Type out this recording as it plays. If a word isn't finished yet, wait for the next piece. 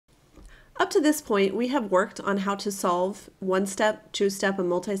Up to this point, we have worked on how to solve one-step, two-step, and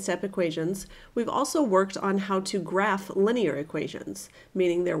multi-step equations. We've also worked on how to graph linear equations,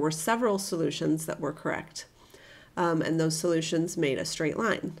 meaning there were several solutions that were correct, and those solutions made a straight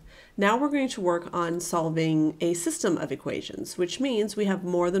line. Now we're going to work on solving a system of equations, which means we have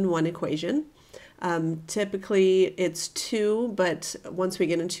more than one equation. Typically it's two, but once we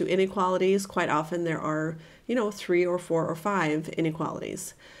get into inequalities, quite often there are, 3 or 4 or 5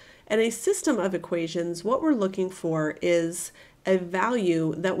 inequalities. And a system of equations, what we're looking for is a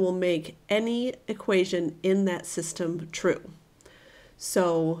value that will make any equation in that system true.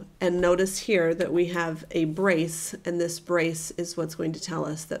 So, and notice here that we have a brace, and this brace is what's going to tell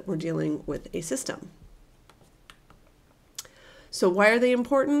us that we're dealing with a system. So why are they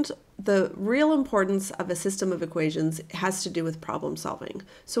important? The real importance of a system of equations has to do with problem solving.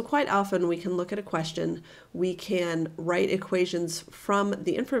 So quite often we can look at a question, we can write equations from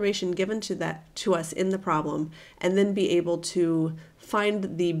the information given to us in the problem, and then be able to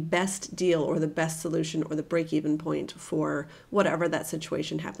find the best deal or the best solution or the break-even point for whatever that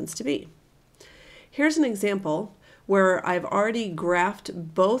situation happens to be. Here's an example where I've already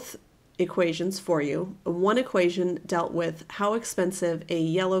graphed both equations for you. One equation dealt with how expensive a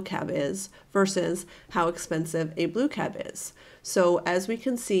yellow cab is versus how expensive a blue cab is. So as we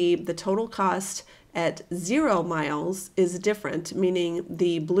can see, the total cost at 0 miles is different, meaning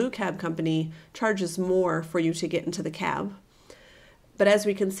the blue cab company charges more for you to get into the cab. But as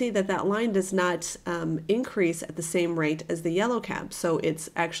we can see that line does not increase at the same rate as the yellow cab. So it's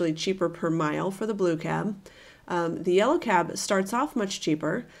actually cheaper per mile for the blue cab. The yellow cab starts off much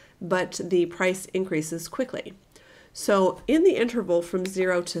cheaper, but the price increases quickly. So in the interval from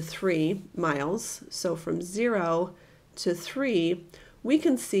 0 to 3 miles, so from 0 to 3, we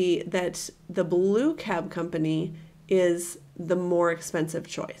can see that the blue cab company is the more expensive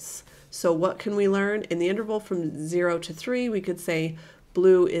choice. So what can we learn? In the interval from 0 to 3, we could say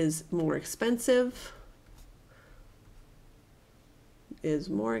blue is more expensive,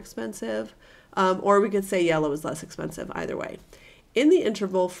 or we could say yellow is less expensive, either way. In the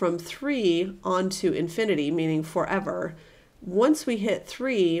interval from 3 on to infinity, meaning forever, once we hit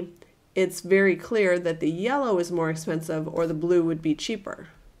 3, it's very clear that the yellow is more expensive or the blue would be cheaper.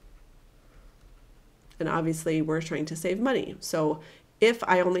 And obviously we're trying to save money. So if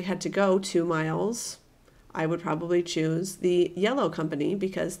I only had to go 2 miles, I would probably choose the yellow company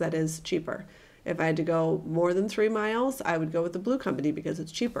because that is cheaper. If I had to go more than 3 miles, I would go with the blue company because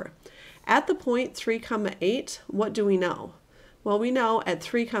it's cheaper. At the point 3,8, what do we know? Well, we know at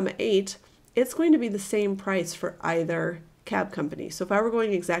 3,8, it's going to be the same price for either cab company. So if I were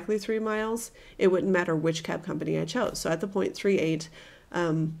going exactly 3 miles, it wouldn't matter which cab company I chose. So at the point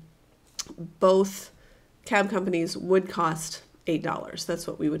 3,8, both cab companies would cost $8. That's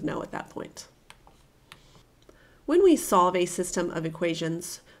what we would know at that point. When we solve a system of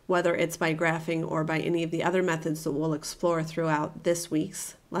equations, whether it's by graphing or by any of the other methods that we'll explore throughout this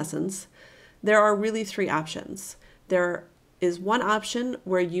week's lessons, there are really 3 options. There is one option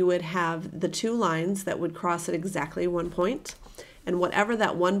where you would have the 2 lines that would cross at exactly 1 point, and whatever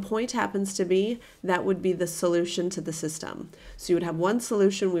that 1 point happens to be, that would be the solution to the system. So you would have one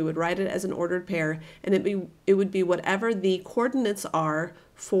solution, we would write it as an ordered pair, and it would be whatever the coordinates are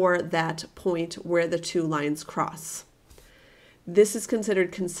for that point where the 2 lines cross. This is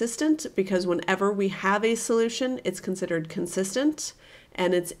considered consistent because whenever we have a solution, it's considered consistent,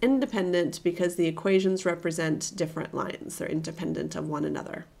 and it's independent because the equations represent different lines. They're independent of one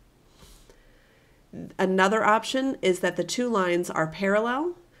another. Another option is that the 2 lines are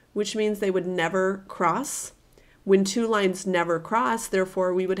parallel, which means they would never cross. When 2 lines never cross,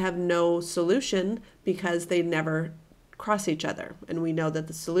 therefore we would have no solution because they never cross each other, and we know that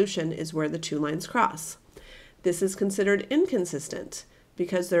the solution is where the 2 lines cross. This is considered inconsistent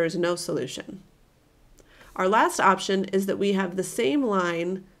because there is no solution. Our last option is that we have the same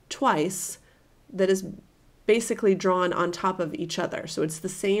line twice that is basically drawn on top of each other. So it's the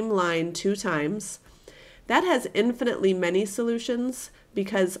same line 2 times. That has infinitely many solutions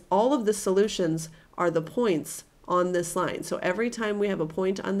because all of the solutions are the points on this line. So every time we have a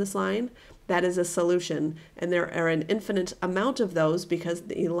point on this line, that is a solution, and there are an infinite amount of those because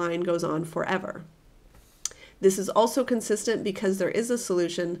the line goes on forever. This is also consistent because there is a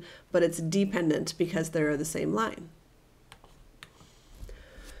solution, but it's dependent because they're the same line.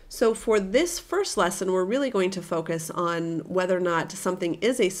 So for this first lesson, we're really going to focus on whether or not something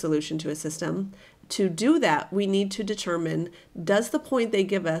is a solution to a system. To do that, we need to determine, does the point they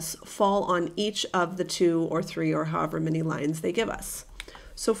give us fall on each of the 2 or 3 or however many lines they give us?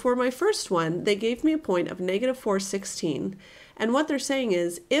 So for my first one, they gave me a point of -416, And what they're saying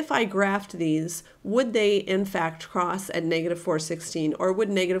is, if I graphed these, would they in fact cross at negative 416, or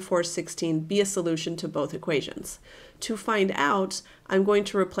would negative 416 be a solution to both equations? To find out, I'm going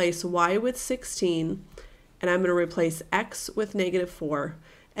to replace y with 16, and I'm going to replace x with negative 4,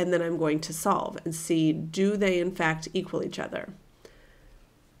 and then I'm going to solve and see, do they in fact equal each other?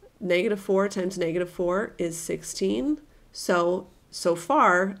 Negative 4 times negative 4 is 16. So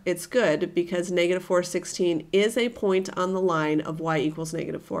far it's good because negative 416 is a point on the line of y equals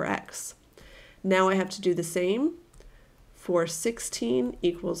negative 4x. Now I have to do the same. 416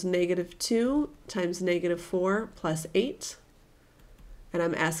 equals negative 2 times negative 4 plus 8. And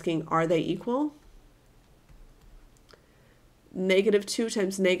I'm asking, are they equal? Negative 2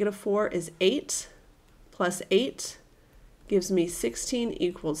 times negative 4 is 8, plus 8 gives me 16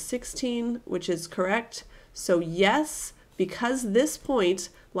 equals 16, which is correct. So yes, because this point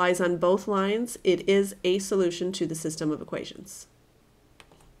lies on both lines, it is a solution to the system of equations.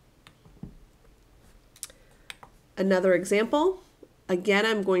 Another example, again,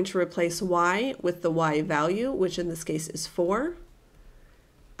 I'm going to replace y with the y value, which in this case is 4.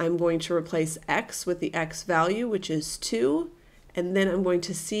 I'm going to replace x with the x value, which is 2. And then I'm going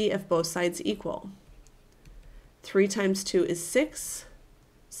to see if both sides equal. 3 times 2 is 6.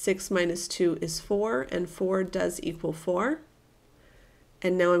 6 minus 2 is 4, and 4 does equal 4.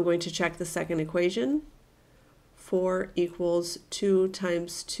 And now I'm going to check the second equation. 4 equals 2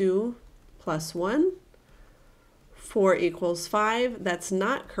 times 2 plus 1. 4 equals 5. That's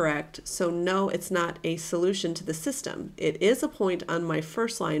not correct, so no, it's not a solution to the system. It is a point on my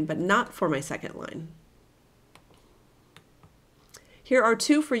first line, but not for my second line. Here are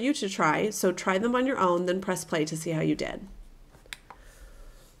two for you to try, so try them on your own, then press play to see how you did.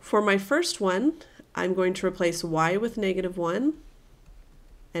 For my first one, I'm going to replace y with negative 1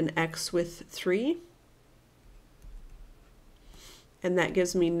 and x with 3. And that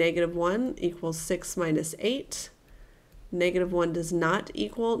gives me negative 1 equals 6 minus 8. Negative 1 does not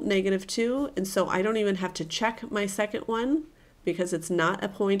equal negative 2, and so I don't even have to check my second one because it's not a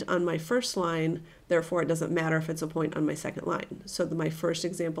point on my first line, therefore it doesn't matter if it's a point on my second line. So my first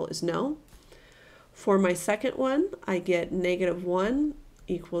example is no. For my second one, I get negative 1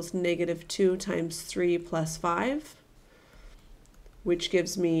 equals negative 2 times 3 plus 5, which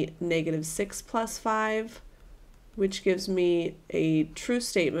gives me negative 6 plus 5, which gives me a true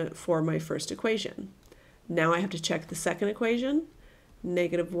statement for my first equation. Now I have to check the second equation.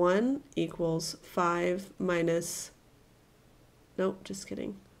 Negative 1 equals 5 minus, nope, just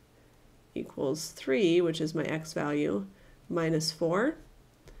kidding, equals 3, which is my x value, minus 4.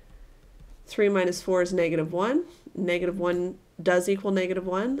 3 minus 4 is negative 1. Negative 1 does equal negative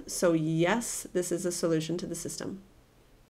 1, so yes, this is a solution to the system.